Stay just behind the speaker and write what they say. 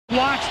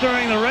once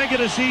during the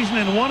regular season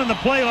and one in the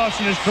playoffs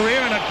in his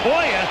career, and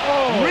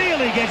Okoye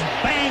really gets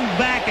banged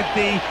back at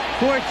the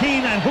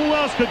 14, and who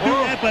else could do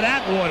that but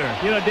Atwater?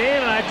 You know,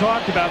 Dan and I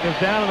talked about this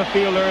down on the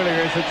field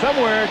earlier. He said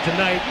somewhere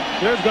tonight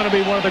there's going to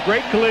be one of the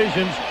great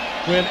collisions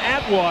when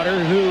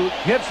Atwater, who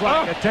hits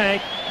like a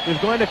tank, is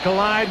going to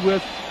collide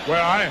with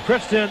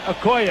Christian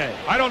Okoye.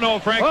 I don't know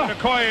if Franklin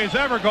Okoye has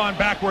ever gone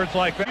backwards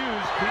like that. People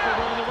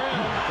running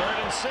around.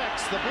 3rd and 6,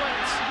 the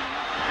blitz.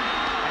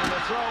 And the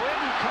throw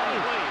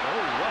incomplete.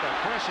 Oh, what a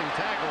crushing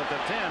tackle at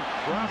the 10.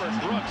 Robert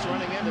Brooks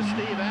running into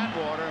Steve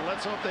Atwater, and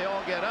let's hope they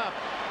all get up.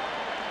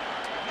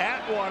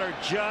 Atwater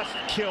just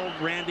killed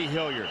Randy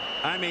Hilliard.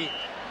 I mean,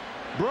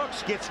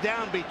 Brooks gets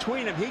down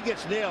between them. He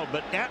gets nailed,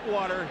 but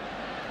Atwater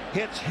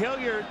hits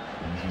Hilliard.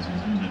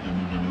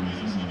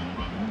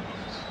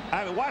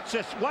 I mean, watch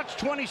this. Watch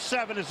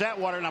 27 is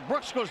Atwater. Now,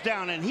 Brooks goes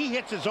down, and he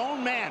hits his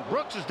own man.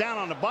 Brooks is down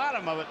on the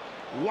bottom of it.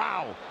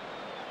 Wow.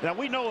 Now,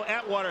 we know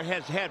Atwater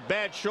has had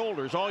bad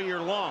shoulders all year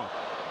long.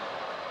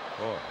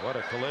 Oh, what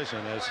a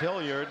collision as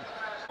Hilliard.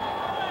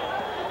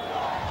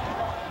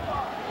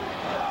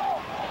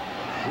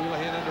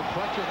 Wheelahan under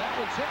pressure. That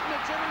one's hit, and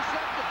it's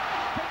intercepted.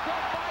 Picked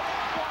up by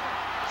Atwater.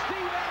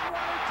 Steve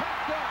Atwater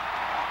touchdown.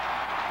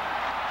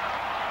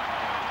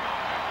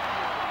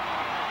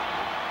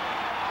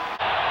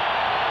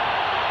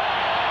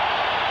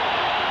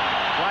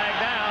 Flag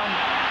down.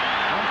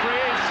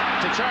 Humphreys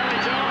to Charlie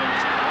Jones.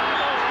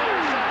 Almost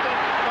intercepted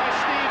by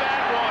Steve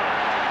Atwater.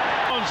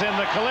 Jones in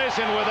the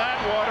collision with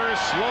Atwater.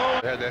 Slow.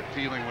 Had that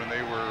feeling when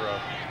they were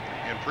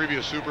in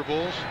previous Super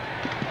Bowls.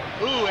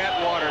 Ooh,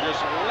 Atwater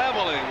just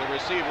leveling the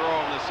receiver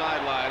on the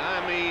sideline.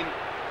 I mean,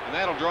 and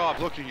that'll draw.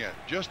 Looking at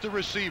just the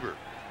receiver.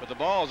 But the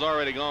ball's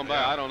already gone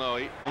by. I don't know.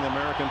 The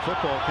American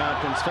Football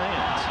Conference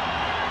fans.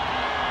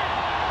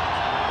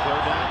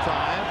 3rd down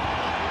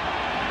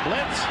 5.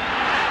 Blitz.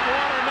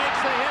 Atwater makes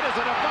the hit. Is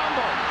it a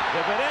fumble?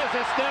 If it is,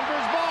 it's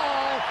Denver's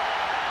ball.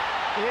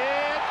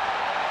 It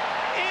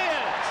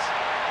is.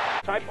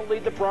 Type of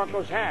lead the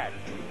Broncos had.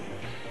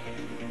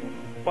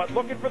 But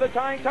looking for the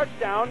tying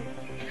touchdown,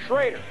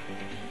 Schrader.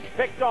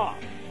 Picked off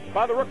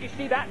by the rookie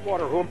Steve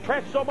Atwater, who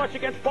impressed so much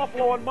against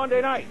Buffalo on Monday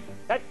night.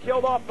 That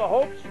killed off the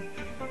hopes.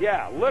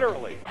 Yeah,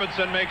 literally.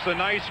 Robinson makes a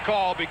nice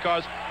call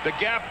because the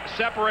gap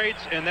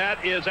separates, and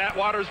that is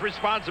Atwater's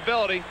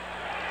responsibility.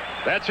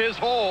 That's his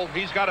hole.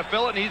 He's got to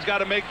fill it, and he's got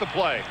to make the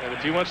play. And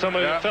if you want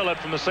somebody to fill it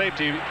from the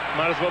safety,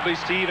 might as well be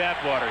Steve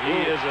Atwater. He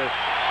is a...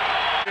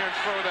 And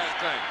throw that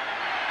thing.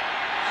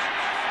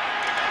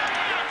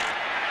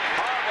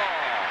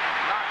 Harbaugh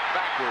knocked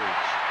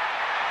backwards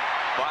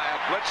by a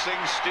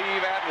blitzing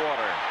Steve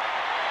Atwater.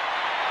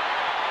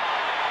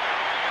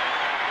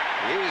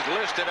 He's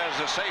listed as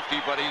a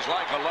safety, but he's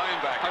like a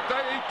linebacker.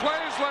 He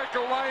plays like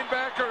a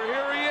linebacker.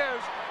 Here he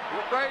is,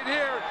 right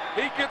here.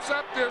 He gets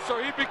up there,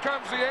 so he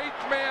becomes the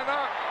 8th man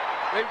up.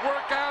 They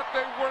work out,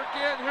 they work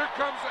in. Here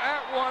comes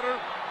Atwater.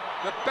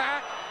 The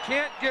back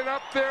can't get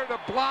up there to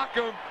block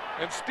him,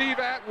 and Steve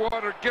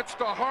Atwater gets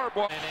to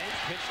Harbaugh. And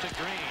pitch to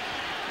Green.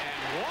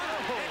 And what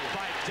a hit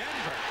by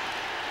Denver.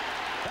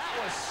 That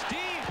was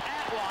Steve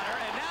Atwater,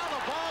 and now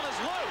the ball is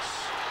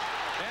loose.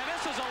 And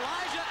this is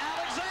Elijah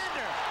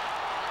Alexander.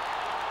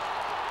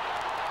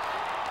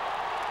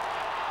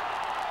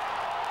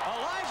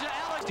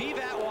 Steve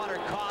Atwater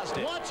caused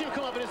it. Watch him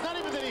come up, and it's not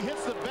even that he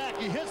hits the back.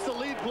 He hits the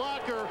lead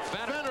blocker.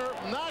 Fenner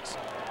knocks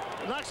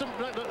him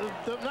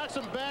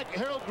back.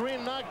 Harold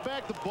Green knocked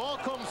back. The ball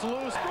comes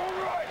loose. Open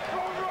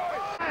on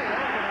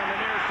the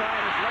near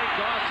side is Ray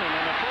Dawson,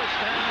 and a first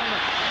down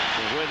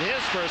with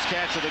his first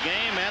catch of the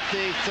game at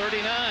the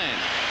 39.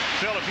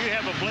 Phil, if you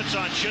have a blitz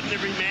on, shouldn't there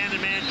be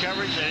man-to-man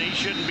coverage, and he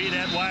shouldn't be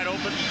that wide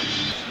open?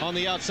 On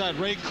the outside,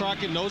 Ray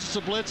Crockett knows it's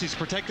a blitz. He's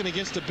protecting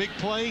against a big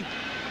play.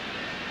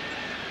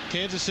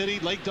 Kansas City,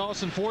 Lake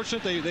Dawson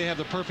fortunate. They have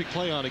the perfect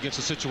play on against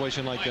a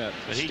situation like that.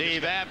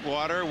 Steve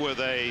Atwater with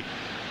a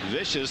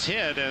vicious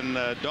hit, and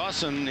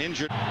Dawson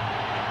injured. Hand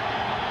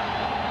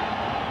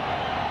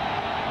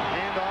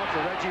off to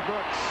Reggie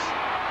Brooks.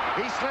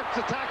 He slips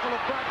the tackle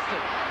of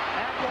Braxton.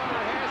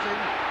 Atwater has him.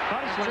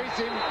 Treats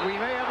him. We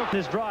may have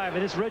this drive,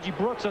 and it's Reggie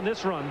Brooks on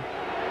this run.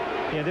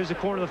 Yeah, there's a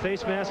corner of the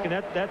face mask, and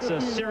that's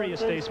a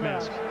serious face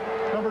mask.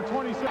 Number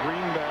 26.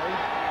 Green Bay.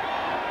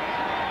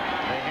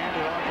 They hand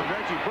it off to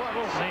Reggie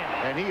Brooks,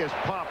 and he is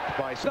popped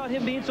by... About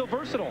him being so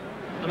versatile.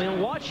 I mean,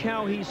 watch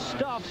how he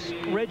stuffs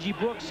Reggie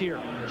Brooks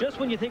here. Just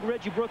when you think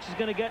Reggie Brooks is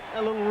going to get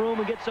a little room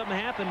and get something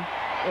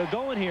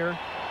going here,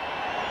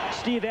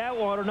 Steve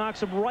Atwater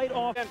knocks him right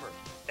off. Denver.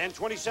 And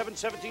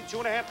 27-17,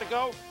 2.5 to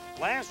go.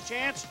 Last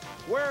chance.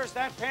 Where is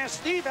that pass?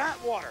 Steve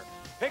Atwater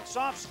picks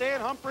off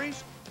Stan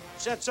Humphreys.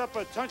 Sets up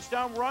a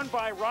touchdown run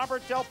by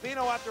Robert Del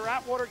Pino after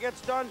Atwater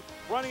gets done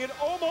running it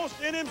almost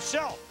in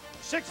himself.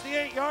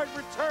 68-yard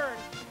return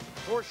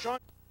for Sean.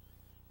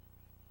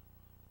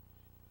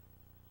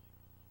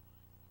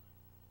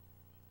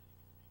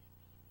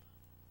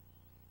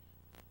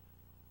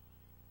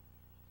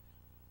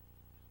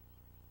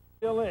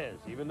 Still is,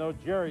 even though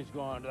Jerry's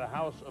gone to the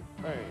house of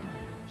pain.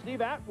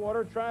 Steve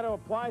Atwater trying to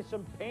apply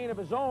some pain of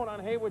his own on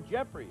Haywood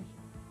Jeffries.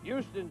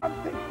 Houston.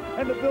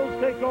 And the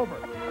Bills take over.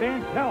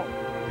 Van Pelt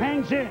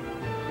hangs in.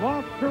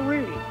 Lost to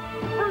Reed.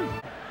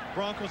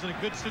 Broncos in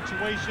a good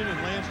situation,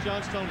 and Lance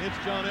Johnstone hits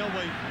John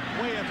Elway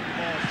way after the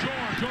ball.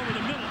 George over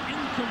the middle,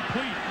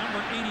 incomplete.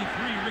 Number 83,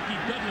 Ricky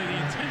Dudley, the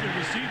intended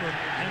receiver.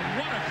 And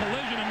what a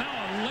collision, and now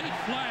a late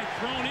flag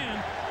thrown in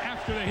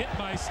after the hit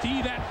by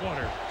Steve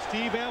Atwater.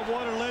 Steve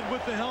Atwater led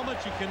with the helmet.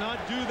 You cannot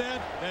do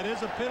that. That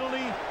is a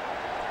penalty.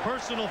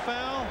 Personal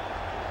foul.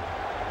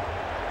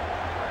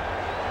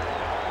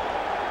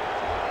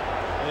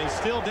 And he's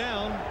still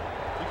down.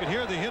 You can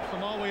hear the hit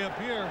from all the way up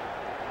here.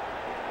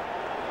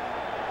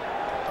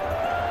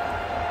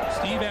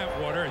 Steve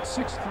Atwater at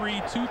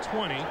 6'3",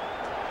 220,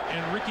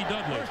 and Ricky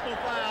Dudley.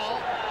 Personal foul,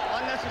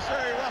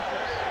 unnecessary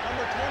roughness,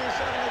 number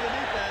 27 of the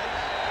defense.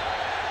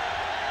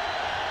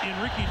 In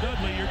Ricky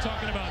Dudley, you're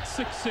talking about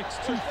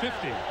 6'6",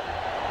 250.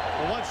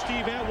 Well, watch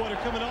Steve Atwater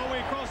coming all the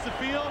way across the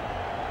field.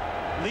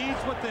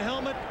 Leads with the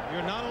helmet.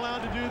 You're not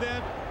allowed to do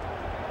that.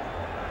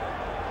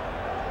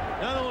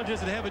 Not only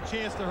does it have a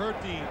chance to hurt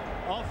the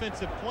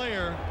offensive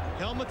player,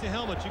 helmet to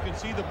helmet, you can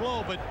see the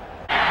blow, but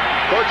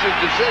Coach's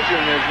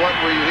decision is what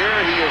we hear.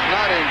 He is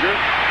not injured.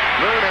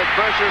 Moon has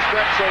pressure,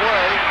 steps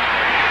away.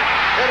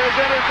 It is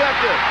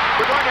intercepted.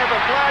 We're going to have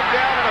a flag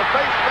down and a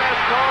face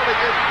mask called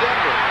against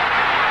Denver.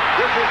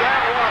 This is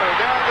Atwater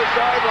down the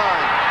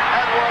sideline.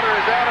 Atwater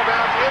is out of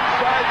bounds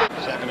inside the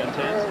 2nd and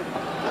 10.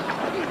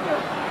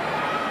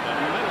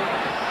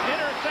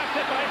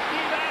 Intercepted by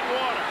Steve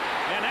Atwater.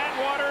 And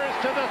Atwater is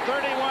to the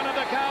 31 of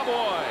the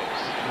Cowboys.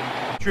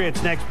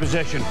 Patriots next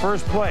possession.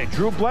 First play.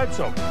 Drew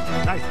Bledsoe.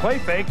 Nice play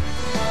fake.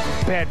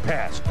 Bad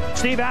pass.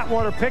 Steve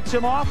Atwater picks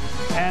him off,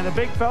 and the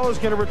big fella's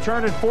going to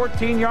return at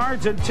 14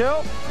 yards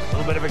until a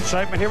little bit of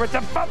excitement here with the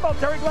fumble.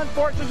 Terry Glenn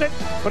forces it,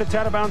 but it's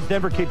out of bounds.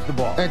 Denver keeps the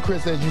ball. And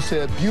Chris, as you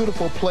said,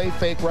 beautiful play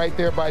fake right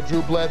there by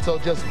Drew Bledsoe.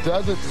 Just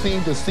doesn't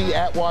seem to see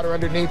Atwater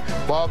underneath.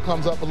 Ball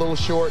comes up a little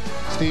short.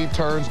 Steve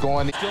turns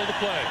going. Still to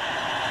play.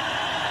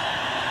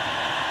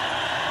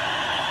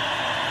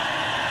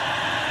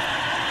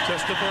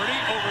 Testaverde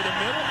over the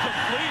middle,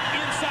 complete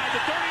inside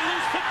the 30,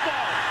 loose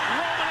football.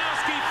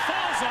 Romanowski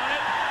falls on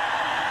it.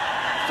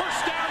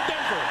 First down,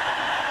 Denver.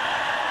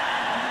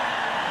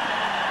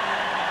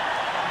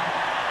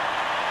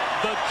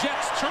 The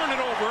Jets turn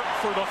it over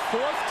for the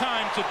 4th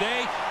time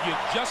today. You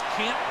just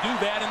can't do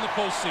that in the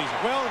postseason.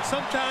 well, and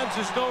sometimes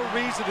there's no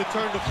reason to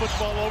turn the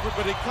football over,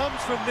 but it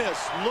comes from this.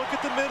 Look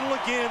at the middle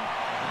again,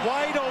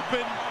 wide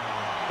open.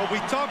 But we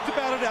talked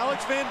about it,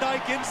 Alex Van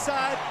Dyke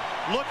inside.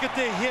 Look at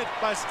the hit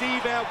by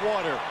Steve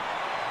Atwater.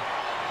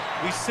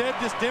 We said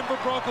this Denver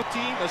Bronco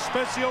team,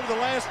 especially over the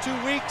last 2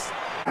 weeks.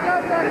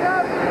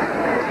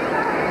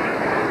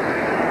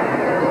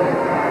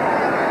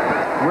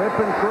 Rip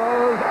and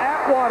throws.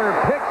 Atwater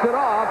picks it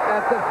off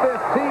at the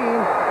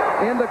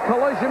 15 in the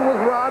collision with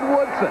Rod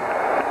Woodson.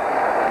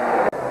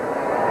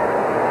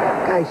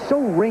 Guy's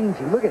so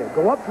rangy. Look at it.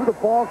 Go up for the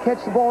ball,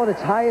 catch the ball at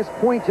its highest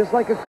point, just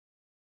like a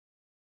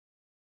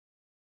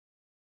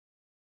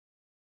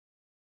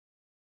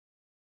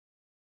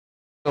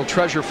He'll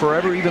treasure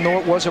forever, even though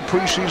it was a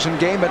preseason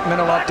game. It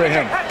meant a lot to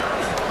him.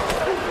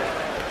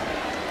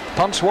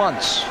 Pumps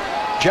once.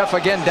 Jeff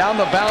again down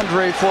the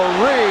boundary for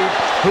Reed,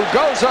 who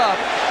goes up,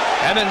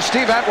 and then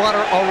Steve Atwater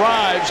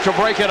arrives to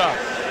break it up.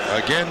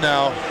 Again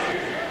now.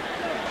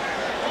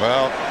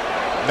 Well,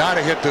 not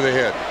a hit to the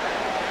head.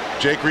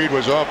 Jake Reed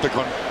was off the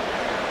ground.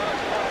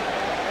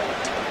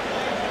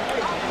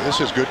 This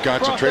is good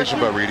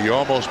concentration by Reed. He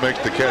almost makes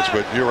the catch,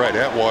 but you're right,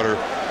 Atwater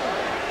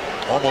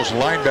almost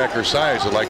linebacker size, like